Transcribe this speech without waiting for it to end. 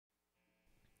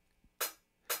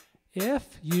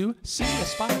If you see a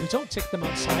spider, don't take them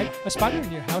outside. A spider in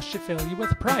your house should fill you with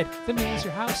pride. That means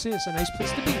your house is a nice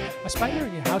place to be. A spider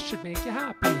in your house should make you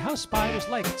happy. House spiders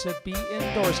like to be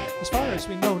indoors. As far as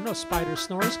we know, no spider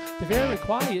snores. They're very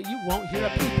quiet, you won't hear a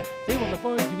peep. They will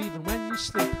avoid you even when you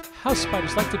sleep. House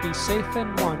spiders like to be safe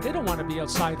and warm. They don't want to be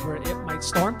outside where it might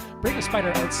storm. Bring a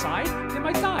spider outside, they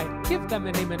might die. Give them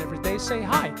a name and every day say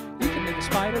hi. You can make a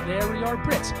spider Larry or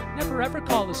Brit. Never ever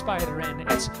call a spider an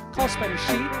it's. Call spider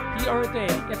she, he or they.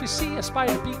 If you see a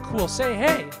spider, be cool, say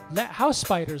hey. Let house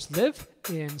spiders live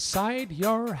inside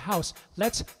your house.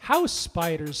 Let house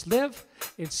spiders live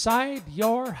inside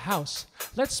your house.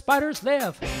 Let spiders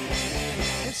live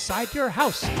inside your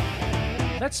house.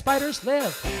 Let spiders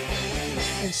live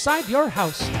inside your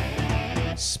house.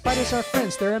 Spiders are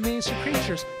friends, they're amazing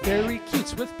creatures, very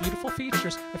cute with beautiful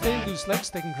features. If they lose legs,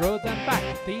 they can grow them back.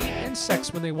 They eat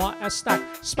insects when they want a snack.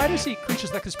 Spiders eat creatures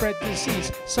that can spread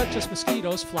disease, such as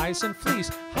mosquitoes, flies, and fleas.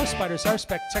 House spiders are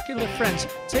spectacular friends.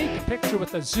 Take a picture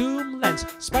with a zoom lens.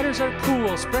 Spiders are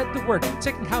cool, spread the word.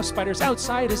 Taking house spiders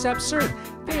outside is absurd.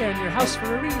 They are in your house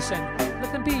for a reason.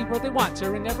 Let them be where they want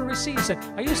during every season.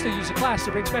 I used to use a glass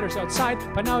to bring spiders outside,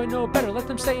 but now I know better, let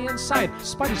them stay inside.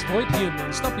 Spiders avoid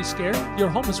humans, don't be scared. Your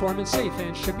home is warm and safe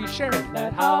and should be shared.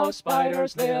 Let house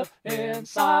spiders live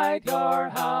inside your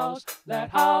house. Let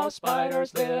house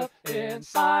spiders live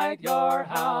inside your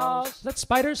house. Let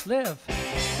spiders live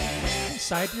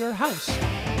inside your house.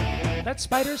 Let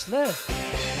spiders live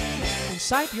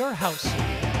inside your house.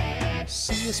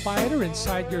 See a spider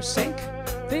inside your sink?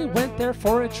 They went there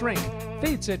for a drink.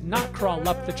 They did not crawl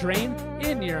up the drain.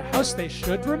 In your house they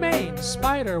should remain.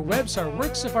 Spider webs are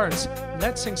works of arts.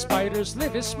 Letting spiders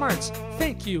live is smarts.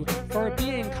 Thank you for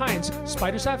being kind.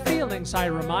 Spiders have feelings, I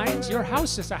remind. Your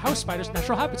house is a house spider's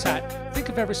natural habitat. Think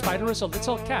of every spider as a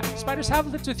little cat. Spiders have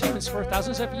lived with humans for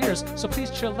thousands of years, so please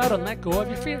chill out and let go of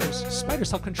your fears. Spiders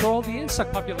help control the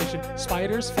insect population.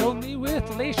 Spiders fill me with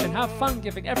elation. Have fun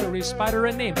giving every spider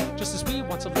a name. Just as we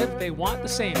want to live, they want the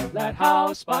same. Let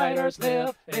house spiders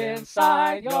live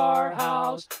inside your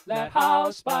house. Let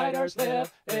house spiders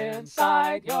live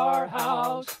inside your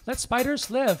house. Let spiders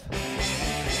live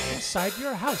inside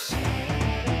your house.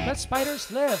 Let spiders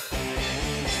live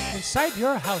inside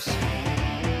your house.